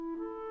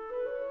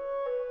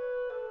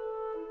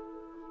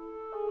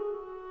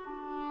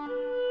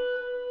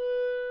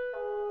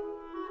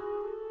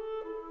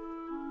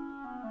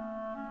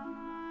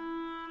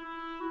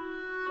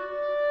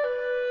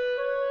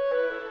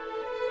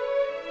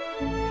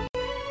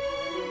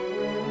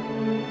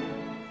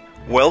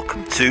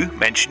Welcome to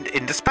Mentioned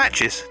in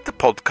Dispatches, the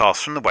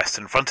podcast from the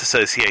Western Front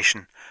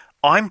Association.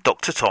 I'm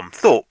Dr. Tom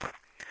Thorpe.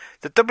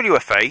 The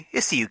WFA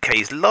is the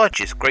UK's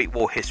largest Great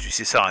War History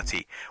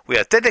Society. We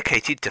are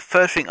dedicated to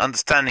furthering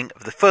understanding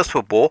of the First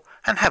World War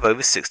and have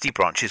over 60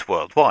 branches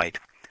worldwide.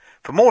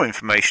 For more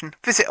information,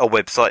 visit our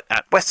website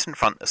at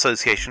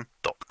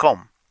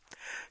westernfrontassociation.com.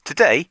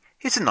 Today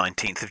is the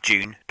 19th of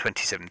June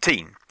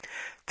 2017.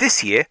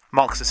 This year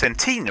marks the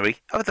centenary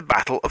of the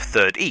Battle of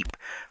Third Ypres,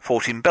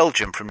 fought in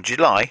Belgium from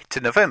July to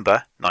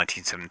November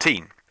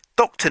 1917.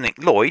 Dr.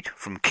 Nick Lloyd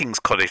from King's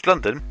College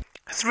London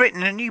has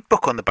written a new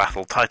book on the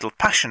battle titled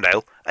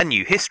Passchendaele, A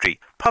New History,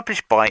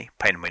 published by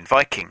Penguin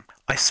Viking.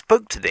 I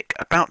spoke to Nick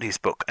about his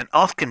book and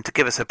asked him to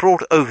give us a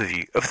broad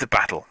overview of the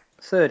battle.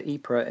 Third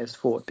Ypres is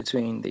fought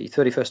between the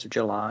 31st of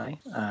July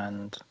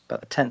and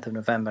about the 10th of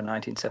November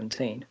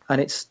 1917.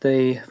 And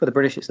for the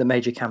British, it's the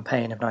major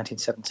campaign of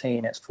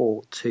 1917. It's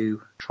fought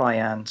to try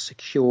and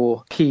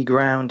secure key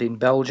ground in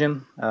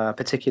Belgium,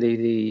 particularly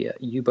the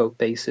U-boat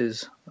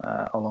bases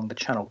along the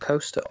Channel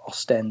coast at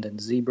Ostend and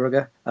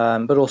Zeebrugge,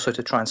 but also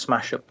to try and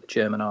smash up the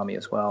German army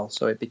as well.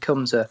 So it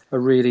becomes a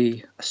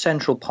really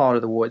central part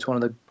of the war. It's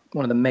one of the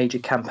major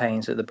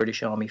campaigns that the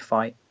British Army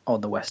fight on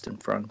the Western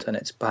Front, and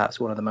it's perhaps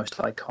one of the most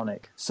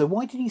iconic. So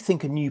why did you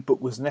think a new book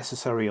was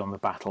necessary on the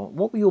battle?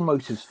 What were your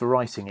motives for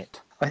writing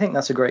it? I think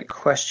that's a great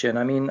question.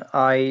 I mean,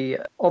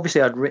 I'd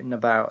written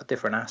about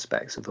different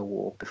aspects of the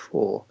war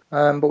before,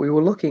 but we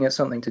were looking at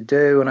something to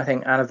do, and I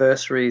think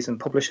anniversaries and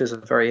publishers are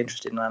very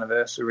interested in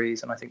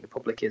anniversaries, and I think the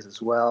public is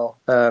as well.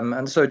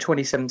 And so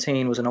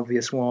 2017 was an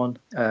obvious one.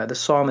 The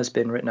Somme has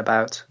been written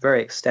about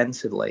very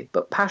extensively,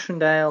 but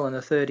Passchendaele and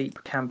the Third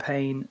Ypres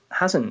campaign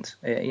hasn't.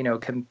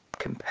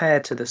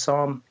 Compared to the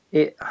Somme,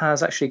 it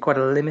has actually quite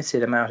a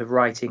limited amount of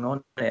writing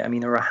on it. I mean,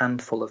 there are a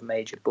handful of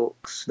major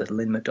books. There's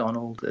Lynn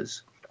MacDonald,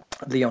 there's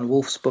Leon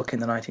Wolf's book in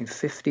the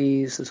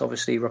 1950s, there's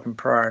obviously Robin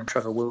Pryor and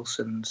Trevor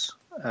Wilson's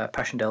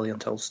Passchendaele, The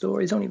Untold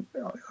Story. There's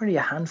only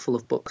a handful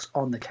of books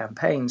on the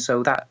campaign,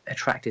 so that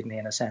attracted me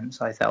in a sense.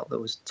 I felt there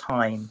was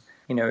time,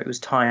 it was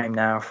time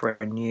now for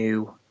a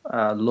new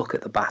look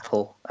at the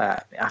battle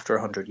after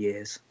 100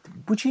 years.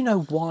 Would you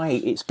know why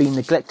it's been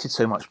neglected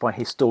so much by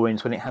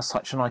historians when it has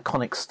such an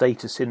iconic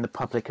status in the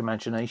public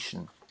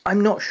imagination? I'm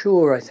not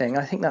sure, I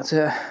think that's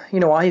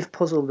I've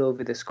puzzled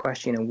over this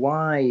question,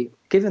 why,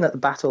 given that the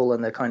battle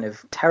and the kind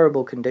of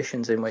terrible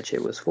conditions in which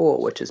it was fought,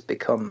 which has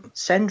become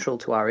central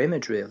to our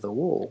imagery of the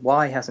war,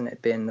 why hasn't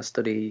it been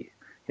studied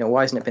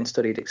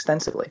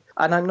extensively?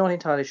 And I'm not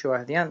entirely sure I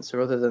have the answer,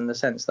 other than the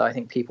sense that I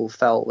think people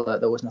felt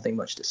that there was nothing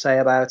much to say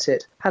about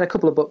it. Had a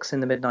couple of books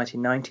in the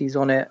mid-1990s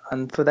on it,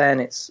 and for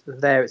then it's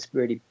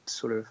really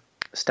sort of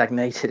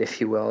stagnated, if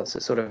you will. It's a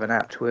sort of an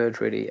apt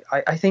word, really.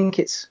 I think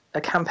it's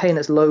a campaign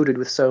that's loaded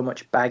with so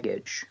much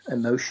baggage,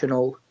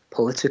 emotional,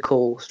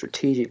 political,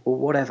 strategic, or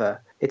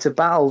whatever. It's a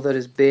battle that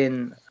has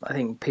been, I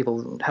think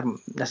people haven't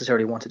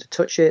necessarily wanted to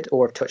touch it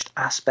or have touched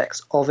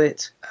aspects of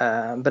it,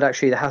 but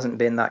actually there hasn't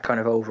been that kind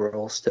of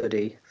overall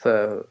study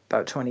for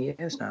about 20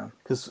 years now.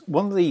 Because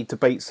one of the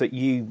debates that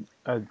you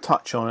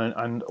touch on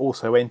and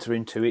also enter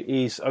into it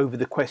is over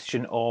the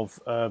question of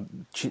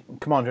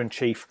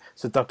Commander-in-Chief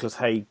Sir Douglas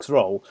Haig's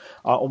role.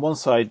 On one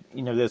side,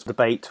 there's a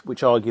debate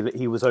which argue that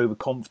he was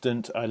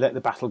overconfident, let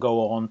the battle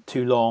go on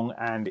too long,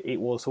 and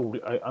it was all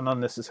an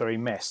unnecessary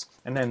mess.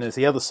 And then there's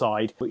the other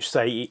side, which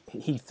say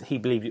he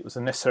believed it was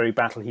a necessary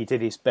battle, he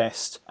did his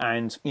best,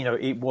 and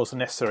it was a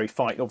necessary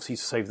fight, obviously,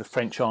 to save the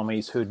French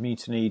armies who had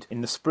mutinied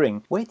in the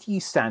spring. Where do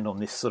you stand on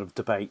this sort of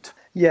debate?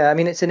 Yeah, I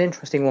mean, it's an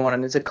interesting one,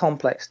 and it's a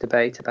complex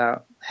debate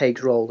about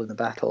Haig's role in the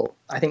battle.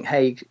 I think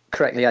Haig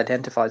correctly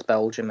identifies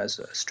Belgium as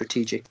a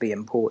strategically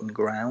important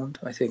ground.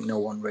 I think no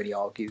one really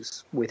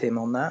argues with him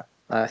on that.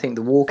 I think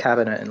the War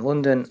Cabinet in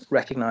London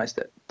recognised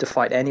that to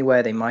fight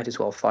anywhere, they might as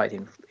well fight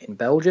in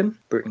Belgium.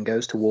 Britain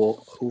goes to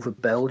war over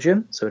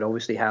Belgium, so it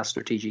obviously has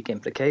strategic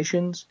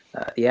implications.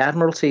 The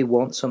Admiralty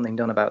wants something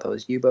done about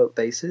those U-boat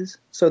bases.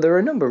 So there are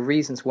a number of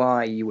reasons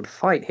why you would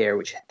fight here,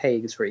 which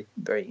Haig is very,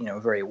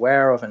 very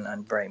aware of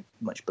and very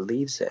much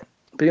believes in.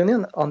 But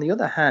on the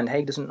other hand,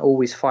 Haig doesn't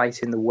always fight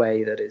in the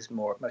way that is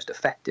most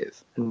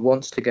effective and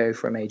wants to go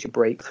for a major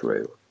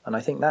breakthrough. And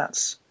I think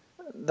that's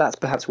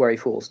perhaps where he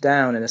falls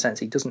down. In a sense,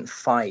 he doesn't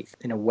fight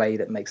in a way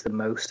that makes the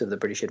most of the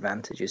British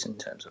advantages in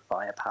terms of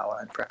firepower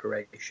and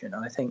preparation.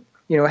 And I think,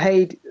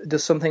 Haig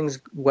does some things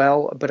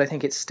well, but I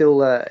think it's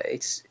still,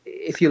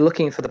 if you're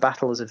looking for the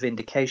battle as a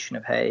vindication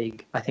of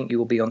Haig, I think you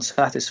will be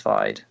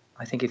unsatisfied.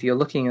 I think if you're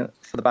looking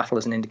for the battle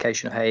as an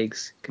indication of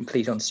Haig's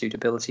complete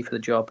unsuitability for the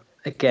job,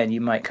 again,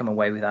 you might come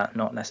away with that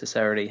not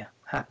necessarily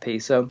happy.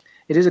 So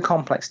it is a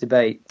complex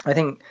debate. I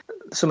think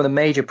some of the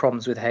major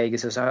problems with Haig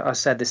is, as I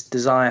said, this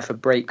desire for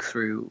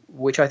breakthrough,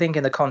 which I think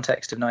in the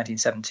context of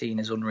 1917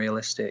 is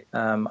unrealistic.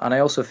 And I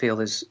also feel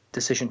his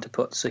decision to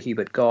put Sir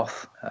Hubert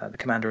Gough, the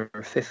commander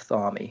of Fifth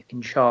Army,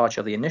 in charge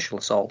of the initial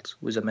assault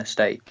was a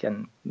mistake,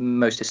 and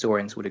most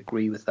historians would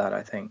agree with that,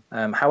 I think.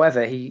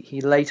 However,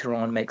 he later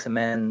on makes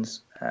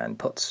amends and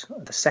puts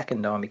the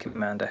Second Army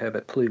commander,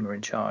 Herbert Plumer,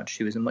 in charge,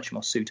 who is a much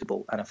more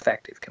suitable and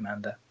effective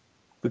commander.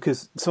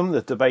 because some of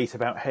the debate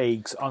about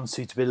Haig's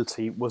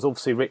unsuitability was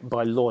obviously written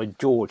by Lloyd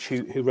George,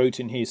 who wrote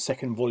in his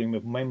second volume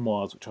of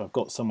memoirs, which I've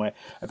got somewhere,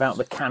 about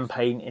the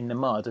campaign in the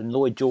mud. And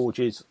Lloyd George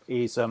is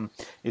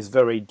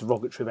very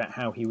derogatory about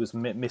how he was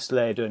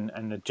misled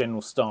and the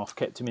general staff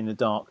kept him in the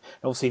dark.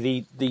 And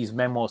obviously, these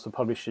memoirs were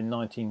published in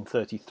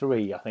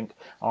 1933, I think,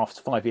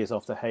 5 years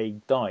after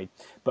Haig died.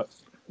 But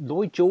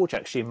Lloyd George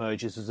actually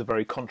emerges as a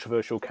very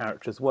controversial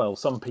character as well.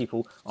 Some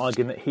people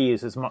argue that he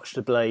is as much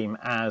to blame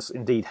as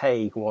indeed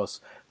Haig was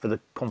for the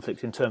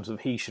conflict, in terms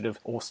of he should have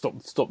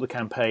stopped the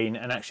campaign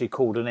and actually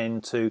called an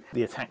end to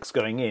the attacks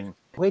going in.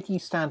 Where do you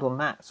stand on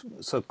that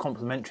sort of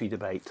complementary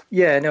debate?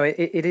 Yeah, no,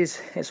 it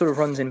sort of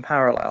runs in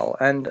parallel.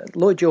 And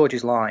Lloyd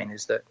George's line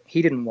is that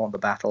he didn't want the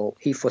battle.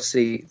 He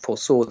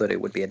foresaw that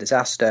it would be a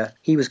disaster.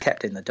 He was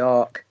kept in the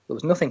dark. There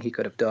was nothing he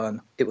could have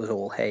done. It was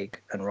all Haig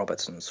and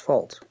Robertson's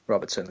fault.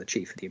 Robertson, the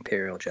chief of the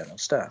Imperial General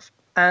Staff.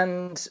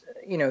 And,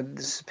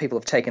 people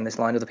have taken this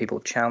line, other people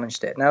have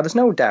challenged it. Now, there's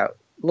no doubt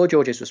Lloyd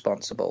George is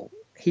responsible.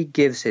 He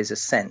gives his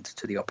assent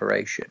to the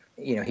operation.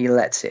 He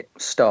lets it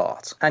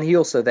start. And he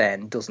also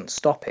then doesn't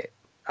stop it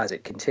as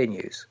it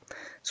continues.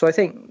 So I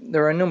think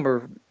there are a number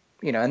of,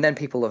 and then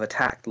people have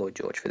attacked Lloyd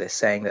George for this,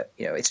 saying that,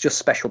 it's just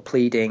special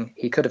pleading.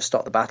 He could have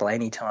stopped the battle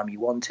any time he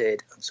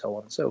wanted, and so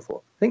on and so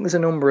forth. I think there's a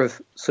number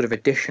of sort of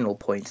additional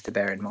points to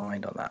bear in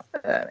mind on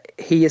that.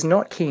 He is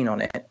not keen on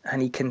it,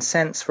 and he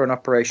consents for an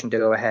operation to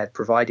go ahead,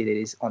 provided it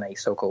is on a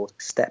so-called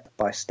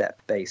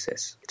step-by-step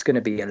basis. It's going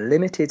to be a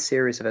limited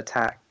series of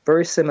attacks,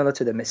 very similar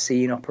to the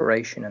Messines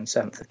operation on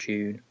 7th of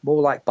June,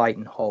 more like bite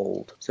and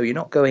hold. So you're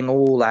not going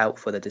all out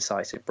for the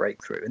decisive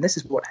breakthrough. And this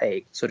is what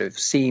Haig sort of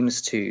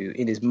seems to,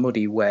 in his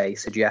muddy way,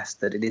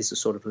 suggest, that it is a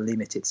sort of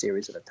limited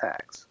series of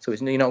attacks. So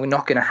we're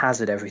not going to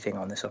hazard everything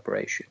on this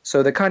operation.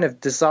 So the kind of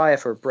desire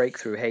for a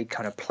breakthrough, Haig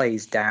kind of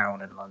plays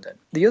down in London.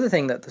 The other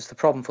thing that's the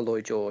problem for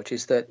Lloyd George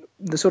is that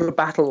the sort of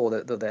battle or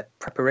the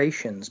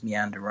preparations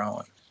meander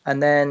on.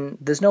 And then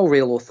there's no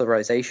real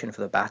authorization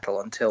for the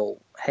battle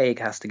until Haig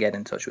has to get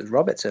in touch with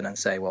Robertson and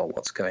say, well,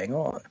 what's going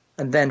on?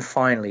 And then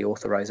finally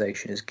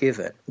authorization is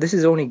given. This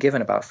is only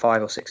given about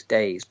 5 or 6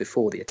 days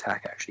before the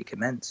attack actually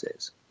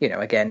commences.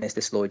 Again, is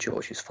this Lloyd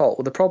George's fault?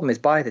 Well, the problem is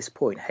by this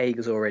point,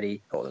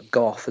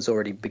 Gough has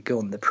already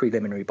begun the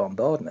preliminary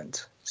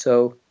bombardment.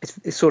 So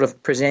it's sort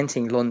of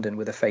presenting London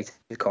with a fait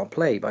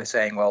accompli by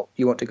saying, well,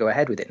 you want to go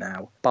ahead with it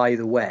now. By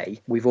the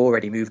way, we've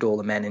already moved all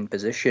the men in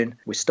position.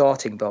 We're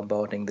starting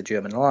bombarding the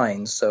German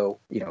lines. So,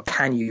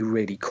 can you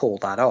really call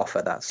that off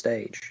at that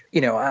stage?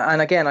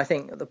 And again, I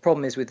think the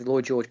problem is with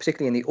Lloyd George,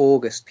 particularly in the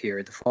August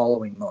period, the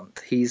following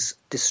month, he's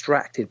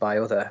distracted by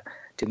other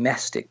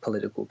domestic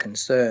political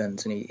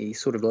concerns, and he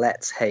sort of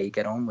lets Haig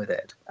get on with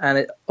it. And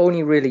it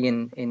only really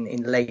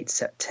in late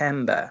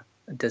September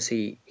does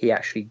he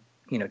actually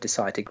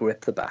decide to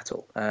grip the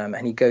battle.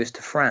 And he goes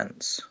to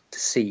France to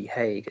see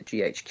Haig at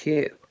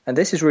GHQ. And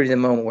this is really the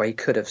moment where he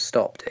could have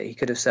stopped it. He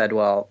could have said,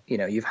 well,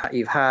 you've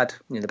had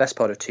the best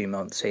part of 2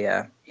 months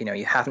here.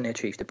 You haven't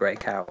achieved a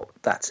breakout.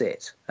 That's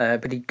it.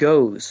 But he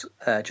goes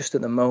just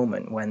at the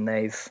moment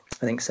when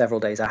several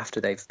days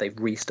after they've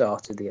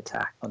restarted the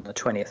attack on the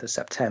 20th of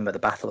September, the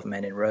Battle of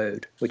Menin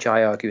Road, which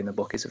I argue in the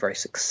book is a very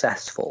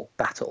successful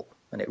battle.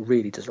 And it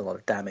really does a lot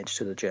of damage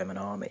to the German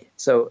army.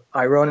 So,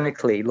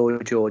 ironically,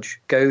 Lloyd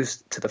George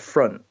goes to the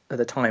front at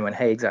the time when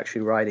Haig's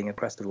actually riding a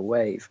crest of a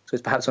wave. So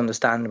it's perhaps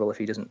understandable if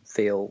he doesn't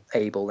feel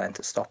able then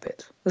to stop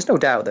it. There's no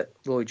doubt that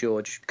Lloyd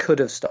George could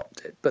have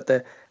stopped it, but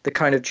the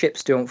kind of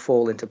chips don't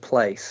fall into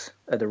place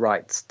at the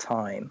right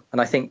time. And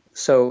I think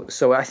so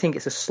I think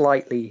it's a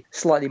slightly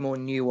more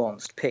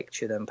nuanced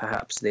picture than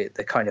perhaps the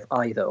kind of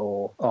either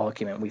or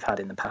argument we've had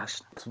in the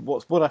past.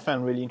 What I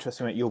found really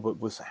interesting about your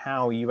book was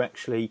how you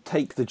actually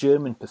take the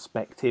German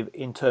perspective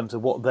in terms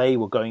of what they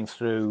were going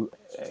through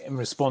in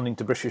responding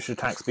to British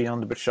attacks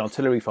beyond the British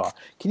artillery fire.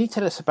 Can you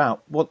tell us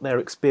about what their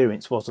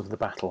experience was of the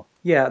battle?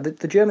 Yeah,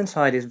 the German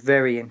side is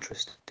very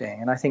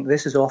interesting, and I think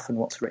this is often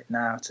what's written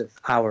out of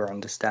our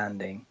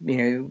understanding.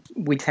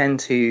 We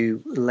tend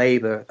to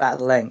labour at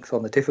length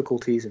on the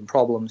difficulties and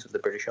problems of the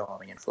British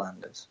Army in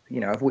Flanders,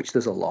 of which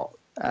there's a lot.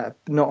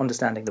 Not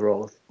understanding the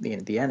role of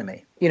the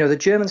enemy. The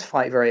Germans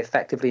fight very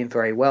effectively and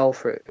very well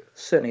for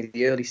certainly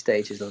the early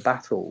stages of the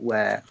battle,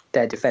 where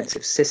their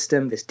defensive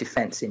system, this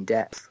defence in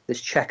depth,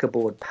 this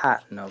checkerboard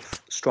pattern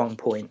of strong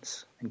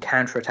points and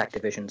counter-attack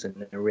divisions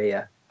in the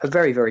rear are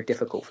very, very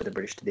difficult for the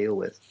British to deal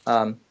with.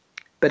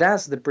 But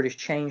as the British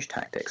change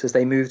tactics, as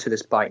they move to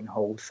this bite and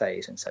hold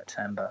phase in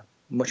September,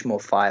 much more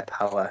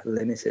firepower,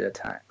 limited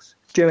attacks,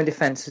 German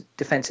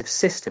defensive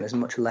system is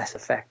much less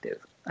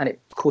effective. And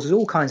it causes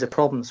all kinds of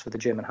problems for the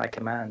German High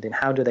Command in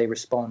how do they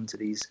respond to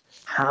these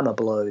hammer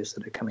blows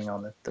that are coming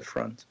on the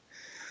front.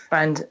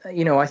 And,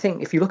 I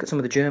think if you look at some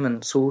of the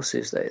German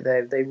sources,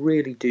 they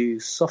really do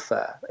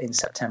suffer in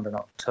September and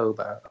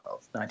October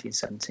of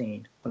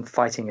 1917, when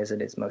fighting is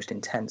at its most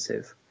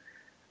intensive.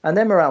 And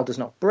their morale does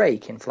not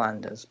break in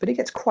Flanders, but it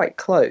gets quite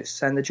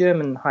close. And the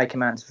German High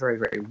Command is very,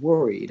 very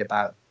worried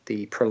about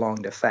the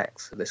prolonged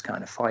effects of this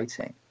kind of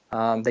fighting.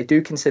 They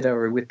do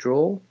consider a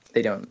withdrawal.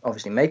 They don't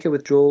obviously make a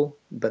withdrawal,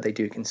 but they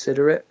do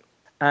consider it.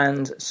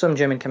 And some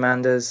German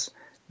commanders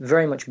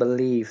very much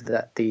believed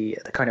that the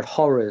kind of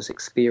horrors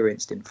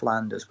experienced in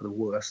Flanders were the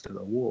worst of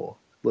the war,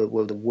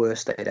 were the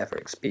worst they'd ever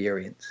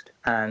experienced.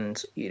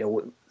 And,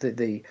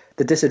 the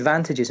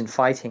disadvantages in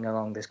fighting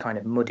along this kind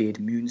of muddied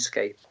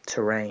moonscape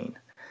terrain,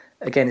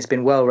 again, it's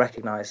been well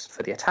recognized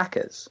for the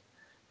attackers.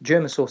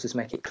 German sources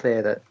make it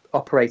clear that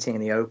operating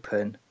in the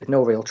open, with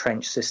no real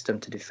trench system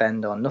to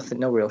defend on,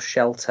 no real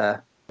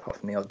shelter, apart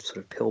from the odd sort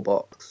of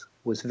pillbox,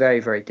 was very,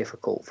 very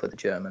difficult for the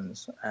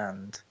Germans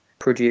and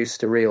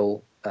produced a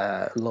real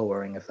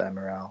lowering of their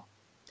morale.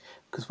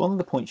 Because one of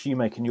the points you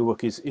make in your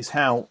work is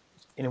how,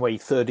 in a way,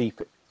 Third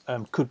Ypres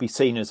could be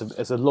seen as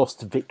a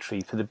lost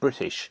victory for the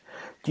British.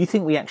 Do you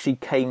think we actually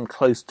came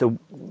close to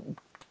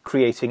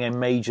creating a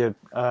major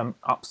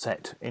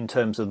upset in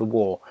terms of the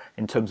war,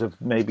 in terms of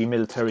maybe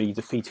militarily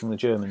defeating the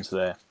Germans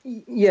there?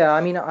 Yeah,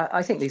 I mean,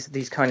 I think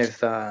these kind of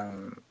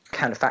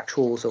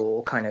counterfactuals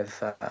or kind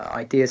of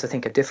ideas, I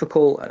think, are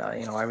difficult.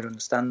 And I would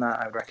understand that,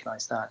 I would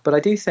recognise that. But I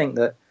do think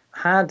that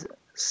had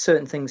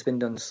certain things been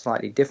done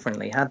slightly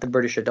differently, had the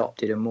British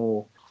adopted a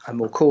more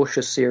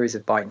cautious series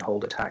of bite and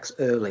hold attacks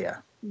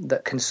earlier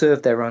that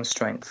conserved their own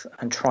strength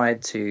and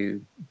tried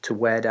to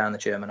wear down the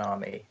German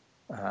army,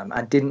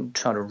 and didn't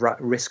try to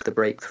risk the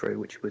breakthrough,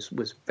 which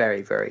was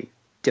very, very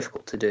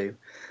difficult to do,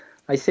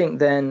 I think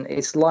then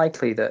it's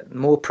likely that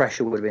more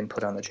pressure would have been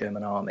put on the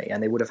German army,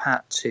 and they would have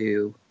had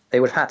to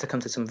come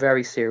to some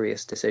very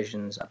serious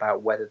decisions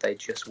about whether they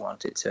just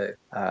wanted to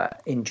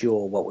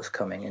endure what was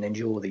coming and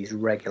endure these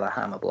regular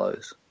hammer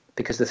blows.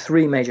 Because the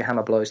three major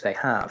hammer blows they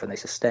have, and they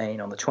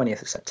sustain on the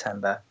 20th of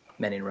September,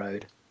 Menin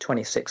Road,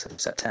 26th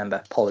of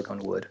September, Polygon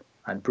Wood,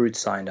 and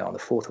Broodseinde on the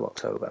 4th of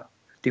October,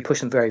 do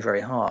push them very,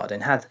 very hard.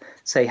 And had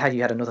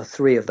you had another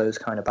three of those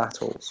kind of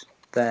battles,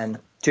 then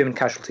German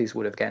casualties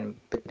would have again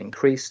been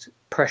increased,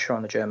 pressure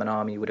on the German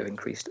army would have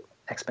increased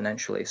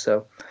exponentially.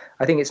 So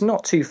I think it's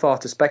not too far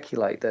to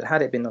speculate that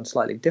had it been done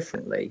slightly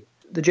differently,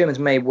 the Germans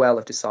may well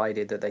have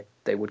decided that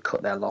they would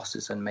cut their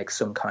losses and make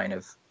some kind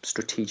of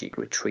strategic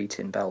retreat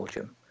in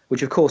Belgium,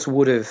 which of course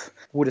would have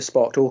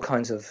sparked all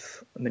kinds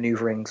of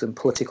manoeuvrings and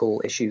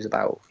political issues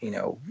about,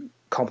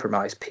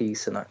 compromise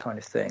peace and that kind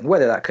of thing.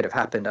 Whether that could have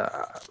happened,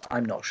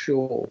 I'm not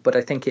sure. But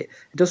I think it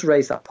does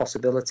raise that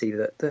possibility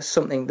that there's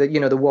something that,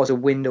 there was a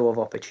window of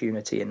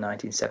opportunity in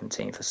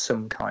 1917 for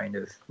some kind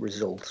of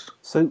results.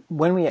 So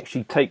when we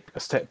actually take a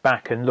step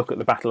back and look at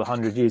the battle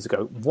 100 years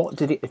ago, what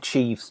did it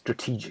achieve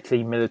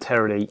strategically,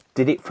 militarily?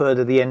 Did it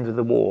further the end of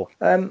the war?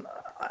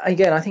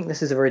 Again, I think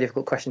this is a very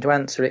difficult question to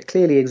answer. It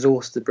clearly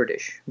exhausts the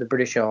British. The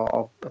British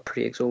are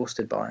pretty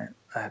exhausted by it.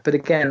 But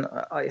again,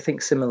 I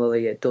think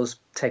similarly it does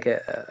take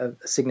a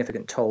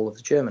significant toll of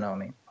the German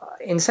army.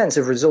 In sense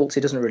of results,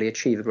 it doesn't really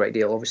achieve a great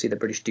deal. Obviously, the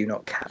British do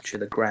not capture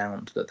the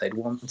ground that they'd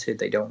wanted.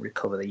 They don't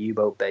recover the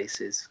U-boat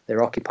bases.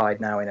 They're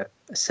occupied now in a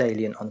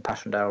salient on the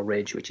Passchendaele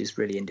Ridge, which is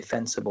really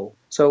indefensible.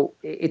 So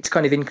it's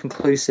kind of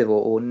inconclusive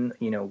or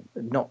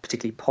not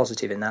particularly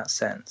positive in that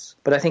sense.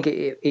 But I think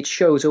it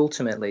shows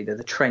ultimately that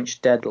the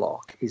trench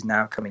deadlock is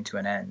now coming to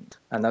an end.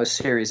 And those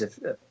series of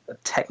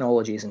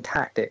technologies and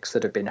tactics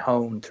that have been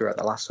honed throughout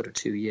the last sort of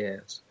 2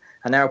 years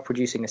are now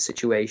producing a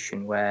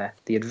situation where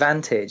the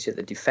advantage that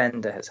the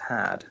defender has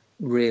had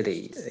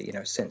really,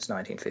 since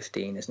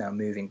 1915 is now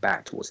moving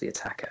back towards the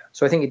attacker.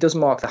 So I think it does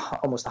mark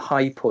almost the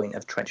high point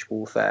of trench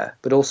warfare,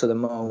 but also the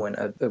moment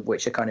at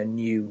which a kind of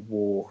new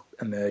war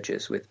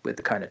emerges with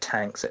the kind of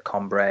tanks at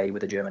Cambrai,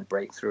 with the German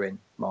breakthrough in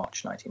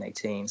March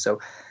 1918.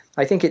 So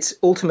I think it's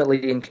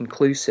ultimately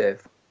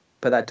inconclusive,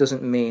 but that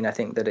doesn't mean, I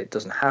think, that it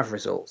doesn't have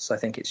results. I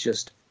think it's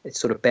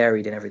sort of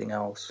buried in everything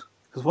else.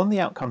 Because one of the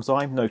outcomes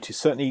I've noticed,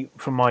 certainly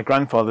from my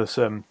grandfather's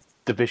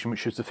division,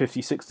 which was the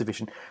 56th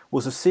Division,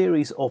 was a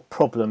series of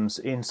problems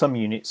in some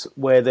units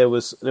where there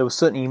was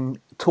certainly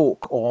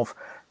talk of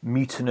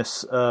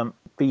mutinous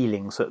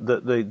feelings,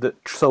 that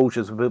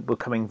soldiers were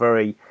becoming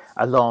very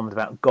alarmed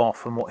about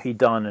Gough and what he'd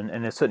done,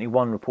 and there's certainly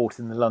one report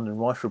in the London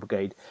Rifle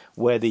Brigade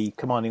where the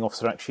commanding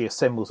officer actually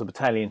assembles a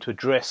battalion to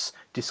address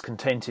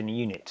discontent in the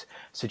unit,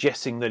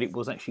 suggesting that it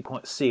was actually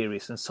quite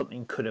serious and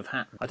something could have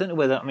happened. I don't know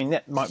whether,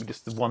 that might be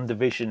just the one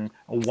division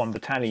or one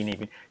battalion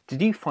even.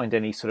 Did you find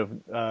any sort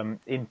of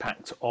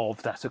impact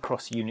of that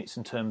across units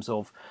in terms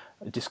of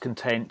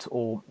discontent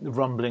or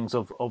rumblings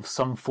of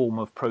some form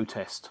of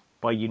protest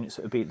by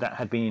units that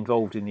had been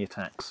involved in the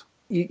attacks?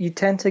 You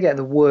tend to get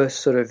the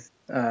worst sort of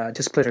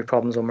disciplinary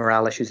problems or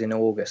morale issues in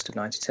August of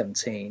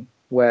 1917,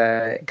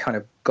 where kind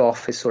of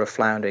Gough is sort of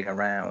floundering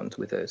around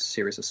with a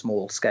series of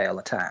small-scale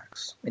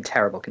attacks in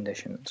terrible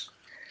conditions.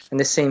 And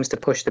this seems to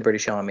push the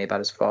British Army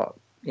about as far,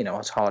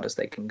 as hard as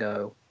they can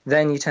go.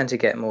 Then you tend to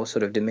get more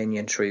sort of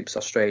Dominion troops,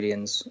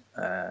 Australians,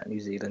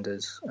 New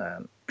Zealanders,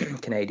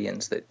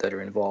 Canadians that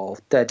are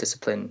involved. Their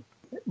discipline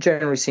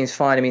generally seems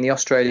fine. The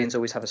Australians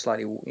always have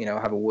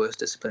have a worse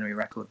disciplinary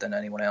record than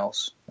anyone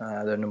else. There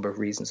are a number of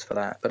reasons for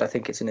that, but I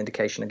think it's an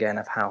indication again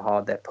of how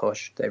hard they're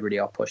pushed. They really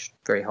are pushed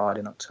very hard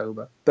in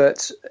October.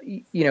 But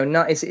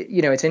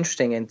it's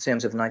interesting in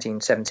terms of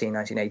 1917,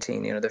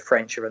 1918. The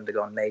French have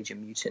undergone major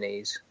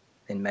mutinies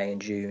in May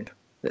and June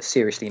that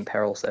seriously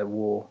imperils their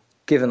war.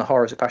 given the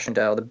horrors of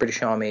Passchendaele, the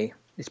British Army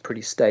is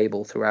pretty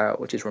stable throughout,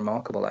 which is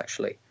remarkable,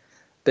 actually.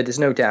 But there's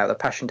no doubt that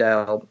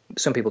Passchendaele,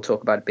 some people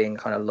talk about it being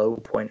kind of low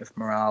point of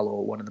morale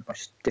or one of the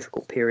most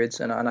difficult periods,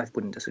 and I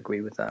wouldn't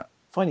disagree with that.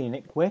 Finally,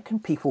 Nick, where can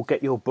people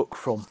get your book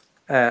from?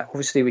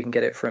 Obviously, we can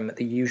get it from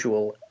the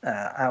usual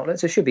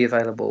outlets. It should be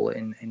available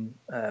in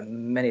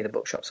many of the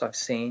bookshops I've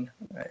seen,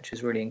 which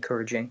is really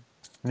encouraging.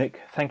 Nick,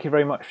 thank you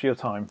very much for your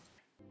time.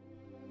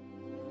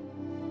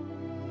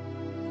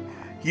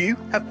 You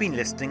have been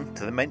listening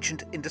to the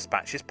Mentioned in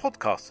Dispatches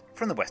podcast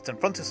from the Western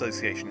Front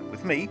Association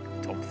with me,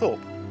 Tom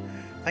Thorpe.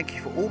 Thank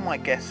you for all my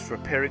guests for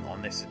appearing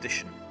on this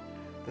edition.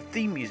 The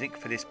theme music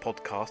for this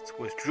podcast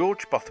was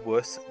George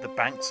Butterworth's The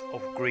Banks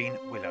of Green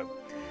Willow.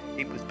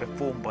 It was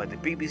performed by the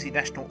BBC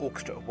National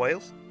Orchestra of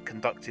Wales,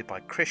 conducted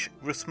by Krish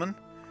Russman,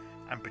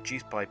 and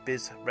produced by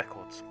Biz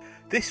Records.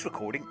 This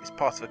recording is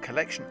part of a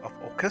collection of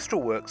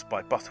orchestral works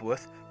by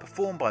Butterworth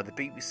performed by the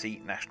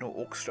BBC National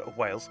Orchestra of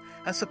Wales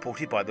and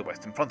supported by the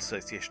Western Front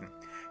Association.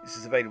 This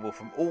is available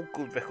from all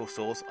good record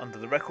stores under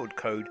the record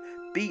code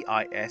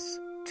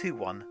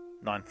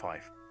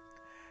BIS2195.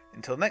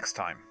 Until next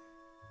time.